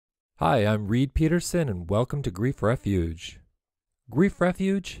Hi, I'm Reed Peterson, and welcome to Grief Refuge. Grief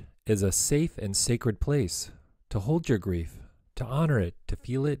Refuge is a safe and sacred place to hold your grief, to honor it, to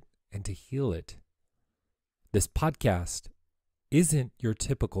feel it, and to heal it. This podcast isn't your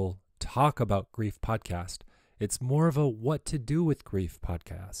typical talk about grief podcast. It's more of a what to do with grief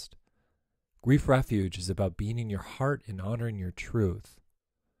podcast. Grief Refuge is about being in your heart and honoring your truth.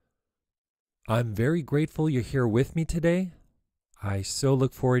 I'm very grateful you're here with me today. I so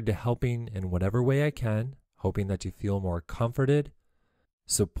look forward to helping in whatever way I can, hoping that you feel more comforted,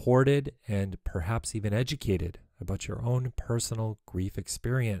 supported, and perhaps even educated about your own personal grief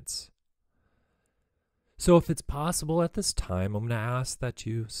experience. So if it's possible at this time, I'm going to ask that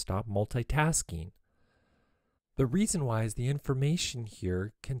you stop multitasking. The reason why is the information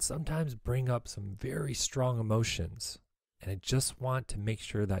here can sometimes bring up some very strong emotions, and I just want to make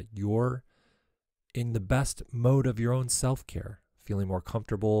sure that you're in the best mode of your own self-care. Feeling more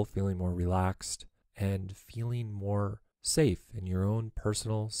comfortable, feeling more relaxed, and feeling more safe in your own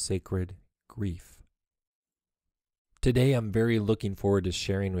personal sacred grief. Today, I'm very looking forward to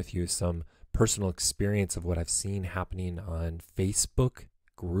sharing with you some personal experience of what I've seen happening on Facebook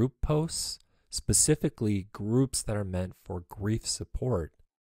group posts, specifically groups that are meant for grief support.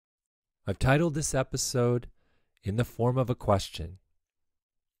 I've titled this episode in the form of a question.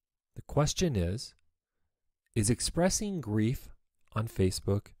 The question is expressing grief on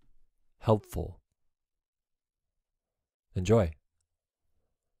Facebook helpful? Enjoy.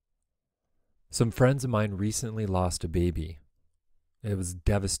 Some friends of mine recently lost a baby. It was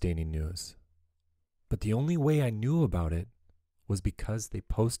devastating news. But the only way I knew about it was because they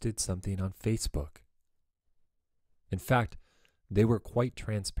posted something on Facebook. In fact, they were quite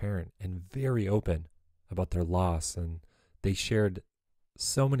transparent and very open about their loss, and they shared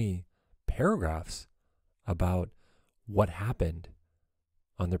so many paragraphs about what happened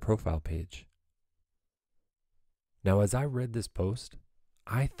on their profile page. Now, as I read this post,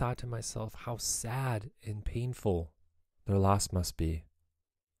 I thought to myself how sad and painful their loss must be.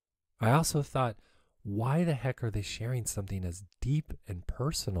 I also thought, why the heck are they sharing something as deep and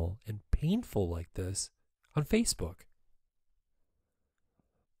personal and painful like this on Facebook?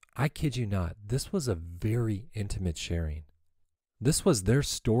 I kid you not, this was a very intimate sharing. This was their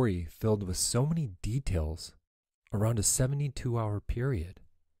story filled with so many details around a 72-hour period.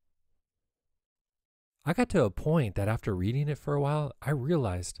 I got to a point that after reading it for a while, I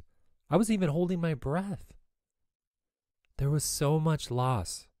realized I was even holding my breath. There was so much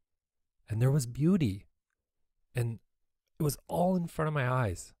loss, and there was beauty, and it was all in front of my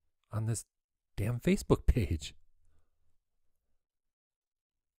eyes on this damn Facebook page.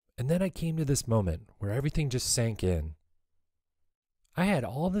 And then I came to this moment where everything just sank in. I had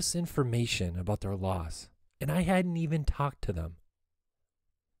all this information about their loss, and I hadn't even talked to them.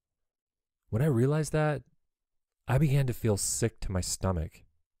 When I realized that, I began to feel sick to my stomach.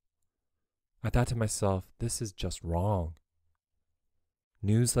 I thought to myself, this is just wrong.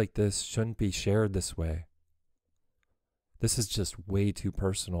 News like this shouldn't be shared this way. This is just way too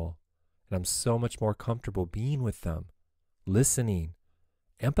personal, and I'm so much more comfortable being with them, listening,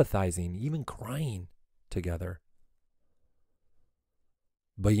 empathizing, even crying together.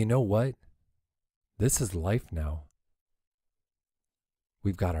 But you know what? This is life now.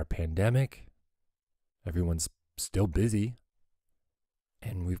 We've got our pandemic. Everyone's still busy.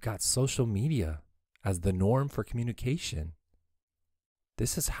 And we've got social media as the norm for communication.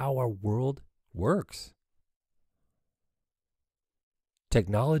 This is how our world works.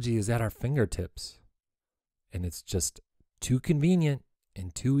 Technology is at our fingertips. And it's just too convenient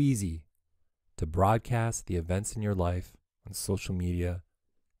and too easy to broadcast the events in your life on social media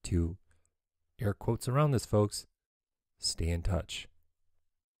to, air quotes around this, folks, stay in touch.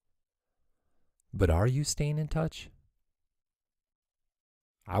 But are you staying in touch?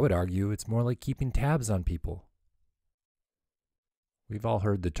 I would argue it's more like keeping tabs on people. We've all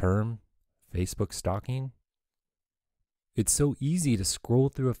heard the term Facebook stalking. It's so easy to scroll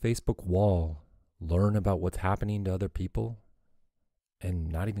through a Facebook wall, learn about what's happening to other people,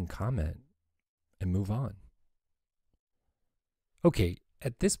 and not even comment and move on. Okay,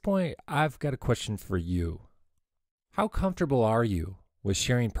 at this point, I've got a question for you. How comfortable are you with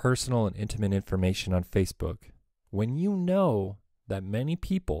sharing personal and intimate information on Facebook when you know that many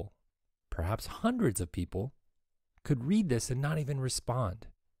people, perhaps hundreds of people, could read this and not even respond?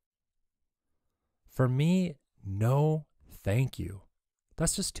 For me, no, thank you.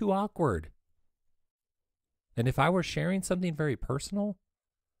 That's just too awkward. And if I were sharing something very personal,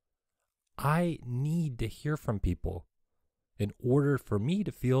 I need to hear from people in order for me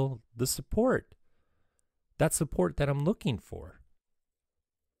to feel the support, that support that I'm looking for.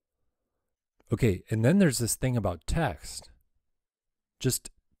 Okay, and then there's this thing about text. Just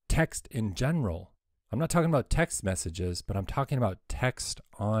text in general. I'm not talking about text messages, but I'm talking about text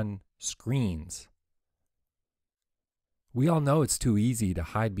on screens. We all know it's too easy to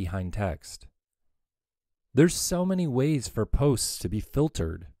hide behind text. There's so many ways for posts to be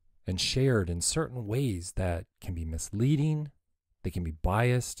filtered and shared in certain ways that can be misleading, they can be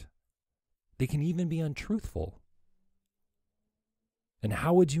biased, they can even be untruthful. And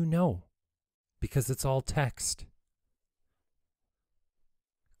how would you know? Because it's all text.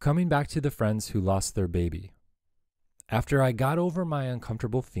 Coming back to the friends who lost their baby. After I got over my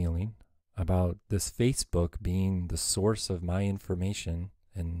uncomfortable feeling about this Facebook being the source of my information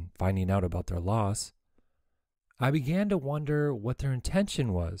and finding out about their loss, I began to wonder what their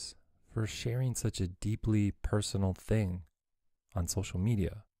intention was for sharing such a deeply personal thing on social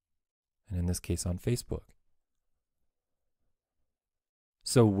media, and in this case on Facebook.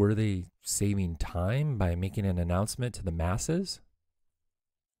 So were they saving time by making an announcement to the masses?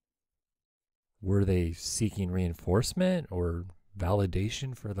 Were they seeking reinforcement or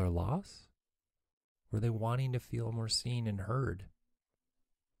validation for their loss? Were they wanting to feel more seen and heard?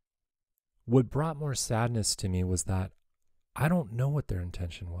 What brought more sadness to me was that I don't know what their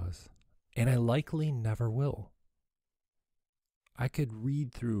intention was, and I likely never will. I could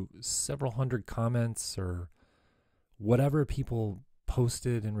read through several hundred comments or whatever people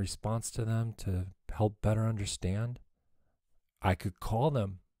posted in response to them to help better understand. I could call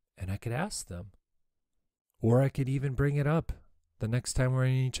them and I could ask them. Or I could even bring it up the next time we're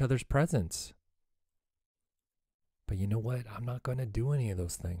in each other's presence. But you know what? I'm not going to do any of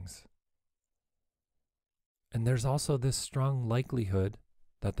those things. And there's also this strong likelihood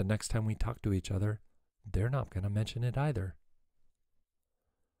that the next time we talk to each other, they're not going to mention it either.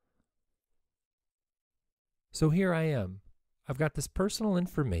 So here I am. I've got this personal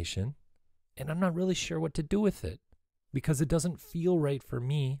information, and I'm not really sure what to do with it because it doesn't feel right for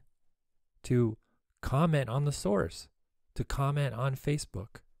me to comment on the source, to comment on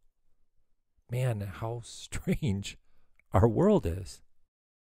Facebook. Man, how strange our world is.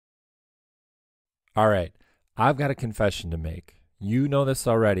 All right, I've got a confession to make. You know this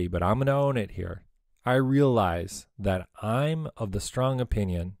already, but I'm going to own it here. I realize that I'm of the strong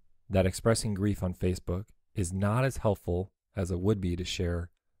opinion that expressing grief on Facebook is not as helpful as it would be to share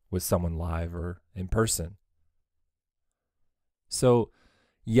with someone live or in person. So,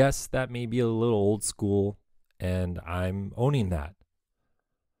 yes, that may be a little old school, and I'm owning that.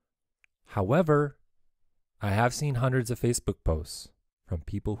 However, I have seen hundreds of Facebook posts from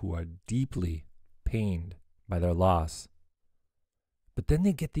people who are deeply pained by their loss. But then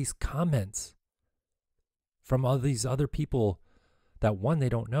they get these comments from all these other people that, one, they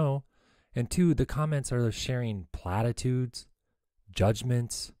don't know, and two, the comments are sharing platitudes,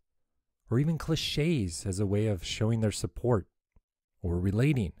 judgments, or even cliches as a way of showing their support or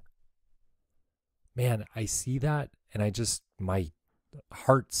relating. Man, I see that and my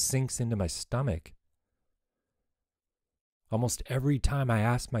heart sinks into my stomach. Almost every time I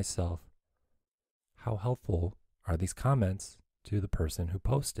ask myself, how helpful are these comments to the person who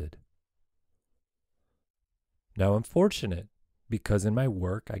posted? Now, I'm fortunate because in my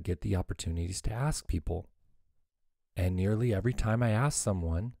work, I get the opportunities to ask people. And nearly every time I ask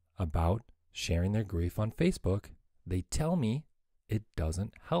someone about sharing their grief on Facebook, they tell me it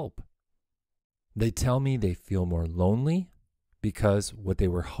doesn't help. They tell me they feel more lonely because what they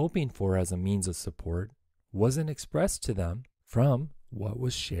were hoping for as a means of support wasn't expressed to them from what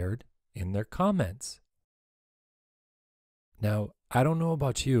was shared in their comments. Now, I don't know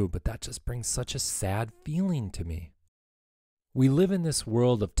about you, but that just brings such a sad feeling to me. We live in this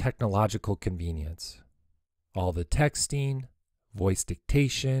world of technological convenience. All the texting, voice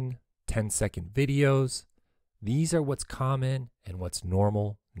dictation, 10-second videos, these are what's common and what's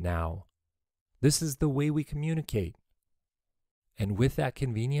normal now. This is the way we communicate. And with that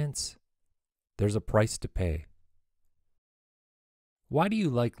convenience, there's a price to pay. Why do you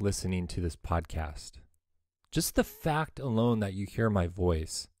like listening to this podcast? Just the fact alone that you hear my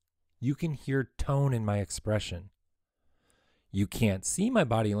voice, you can hear tone in my expression. You can't see my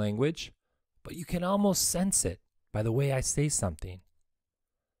body language, but you can almost sense it by the way I say something.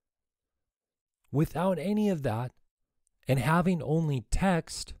 Without any of that, and having only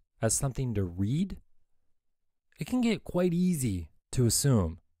text as something to read, it can get quite easy to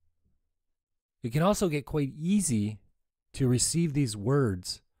assume. It can also get quite easy to receive these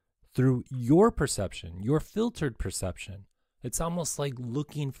words through your perception, your filtered perception. It's almost like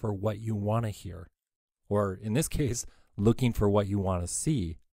looking for what you want to hear, or in this case, looking for what you want to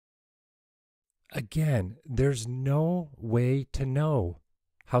see. Again, there's no way to know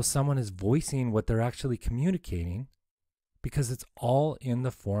how someone is voicing what they're actually communicating, because it's all in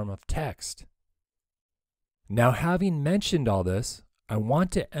the form of text. Now, having mentioned all this, I want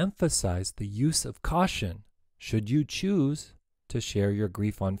to emphasize the use of caution should you choose to share your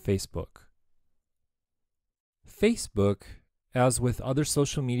grief on Facebook. Facebook, as with other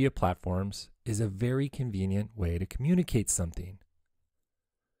social media platforms, is a very convenient way to communicate something.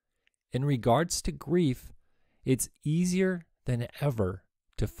 In regards to grief, it's easier than ever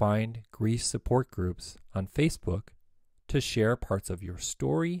to find grief support groups on Facebook to share parts of your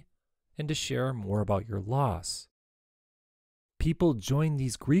story and to share more about your loss. People join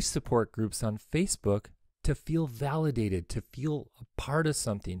these grief support groups on Facebook to feel validated, to feel a part of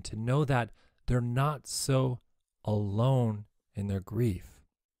something, to know that they're not so alone in their grief.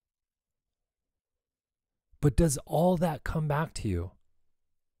 But does all that come back to you?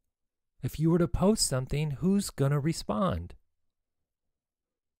 If you were to post something, who's going to respond?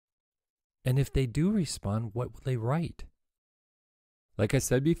 And if they do respond, what will they write? Like I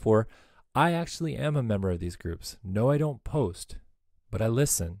said before, I actually am a member of these groups. No, I don't post, but I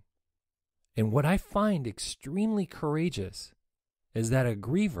listen. And what I find extremely courageous is that a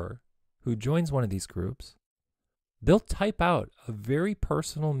griever who joins one of these groups, they'll type out a very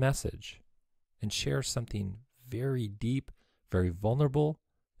personal message and share something very deep, very vulnerable,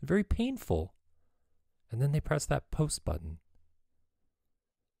 very painful. And then they press that post button.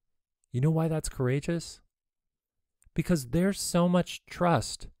 You know why that's courageous? Because there's so much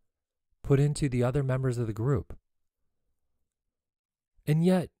trust put into the other members of the group. And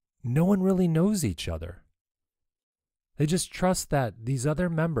yet, no one really knows each other. They just trust that these other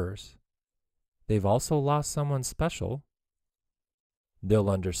members, they've also lost someone special. They'll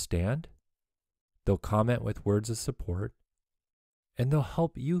understand. They'll comment with words of support. And they'll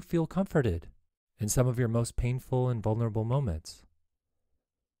help you feel comforted in some of your most painful and vulnerable moments.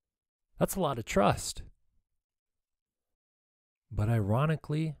 That's a lot of trust. But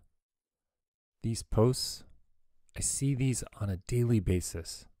ironically, these posts, I see these on a daily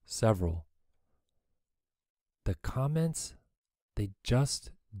basis, several. The comments, they just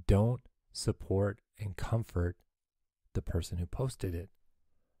don't support and comfort the person who posted it.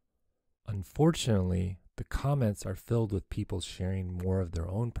 Unfortunately, the comments are filled with people sharing more of their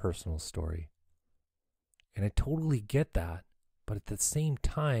own personal story. And I totally get that, but at the same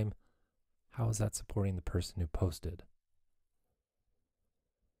time, how is that supporting the person who posted?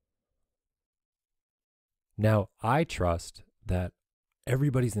 Now, I trust that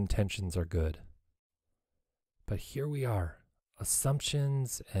everybody's intentions are good. But here we are,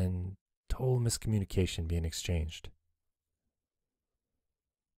 assumptions and total miscommunication being exchanged.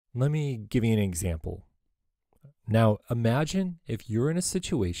 Let me give you an example. Now, imagine if you're in a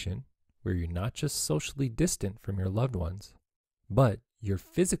situation where you're not just socially distant from your loved ones, but you're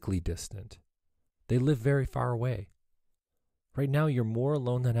physically distant. They live very far away. Right now, you're more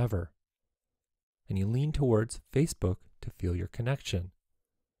alone than ever. And you lean towards Facebook to feel your connection.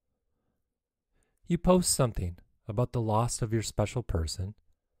 You post something about the loss of your special person,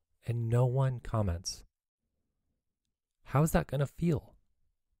 and no one comments. How's that going to feel?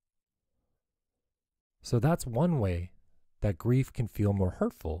 So that's one way that grief can feel more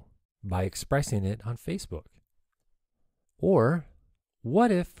hurtful, by expressing it on Facebook. Or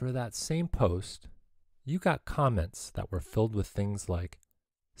what if for that same post, you got comments that were filled with things like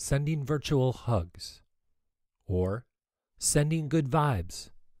sending virtual hugs, or sending good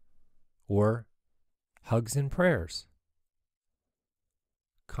vibes, or hugs and prayers?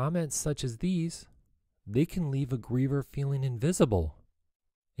 Comments such as these, they can leave a griever feeling invisible,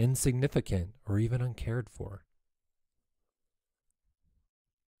 insignificant, or even uncared for.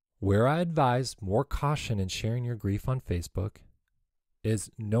 Where I advise more caution in sharing your grief on Facebook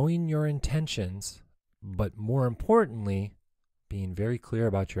is knowing your intentions, but more importantly, being very clear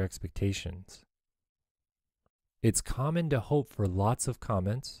about your expectations. It's common to hope for lots of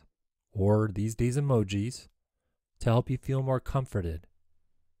comments, or these days emojis, to help you feel more comforted.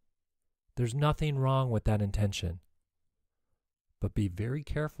 There's nothing wrong with that intention, but be very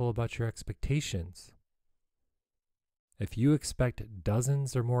careful about your expectations. If you expect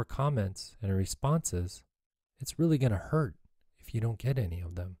dozens or more comments and responses, it's really going to hurt if you don't get any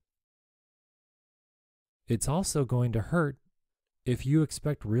of them. It's also going to hurt if you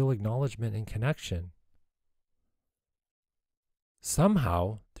expect real acknowledgement and connection.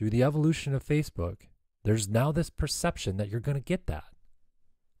 Somehow, through the evolution of Facebook, there's now this perception that you're going to get that.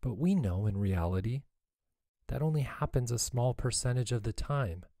 But we know in reality that only happens a small percentage of the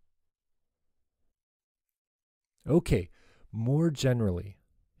time. Okay, more generally,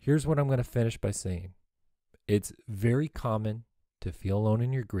 here's what I'm going to finish by saying. It's very common to feel alone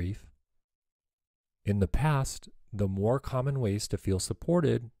in your grief. In the past, the more common ways to feel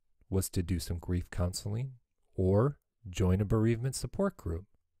supported was to do some grief counseling or join a bereavement support group.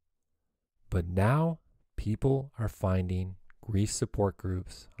 But now, people are finding grief support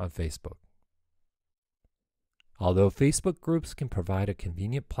groups on Facebook. Although Facebook groups can provide a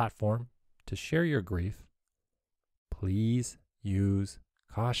convenient platform to share your grief, please use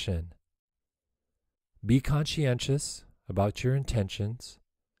caution. Be conscientious about your intentions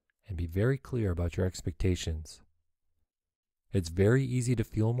and be very clear about your expectations. It's very easy to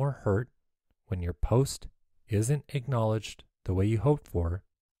feel more hurt when your post isn't acknowledged the way you hoped for,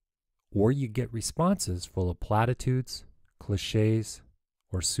 or you get responses full of platitudes, cliches,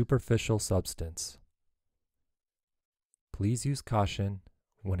 or superficial substance. Please use caution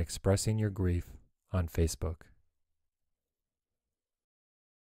when expressing your grief on Facebook.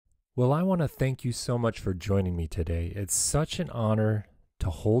 Well, I want to thank you so much for joining me today. It's such an honor to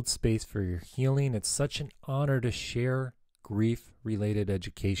hold space for your healing. It's such an honor to share grief-related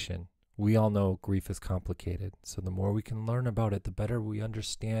education. We all know grief is complicated, so the more we can learn about it, the better we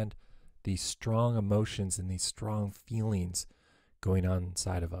understand these strong emotions and these strong feelings going on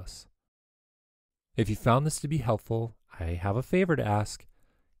inside of us. If you found this to be helpful, I have a favor to ask.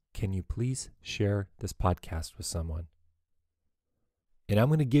 Can you please share this podcast with someone? And I'm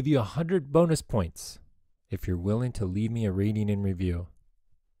going to give you 100 bonus points if you're willing to leave me a rating and review.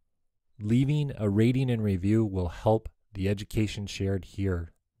 Leaving a rating and review will help the education shared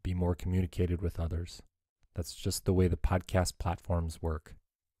here be more communicated with others. That's just the way the podcast platforms work.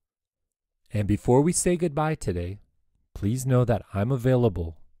 And before we say goodbye today, please know that I'm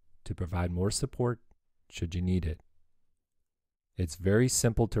available to provide more support should you need it. It's very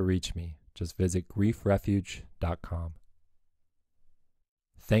simple to reach me. Just visit griefrefuge.com.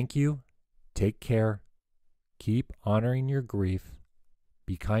 Thank you. Take care. Keep honoring your grief.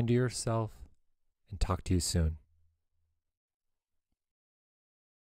 Be kind to yourself, and talk to you soon.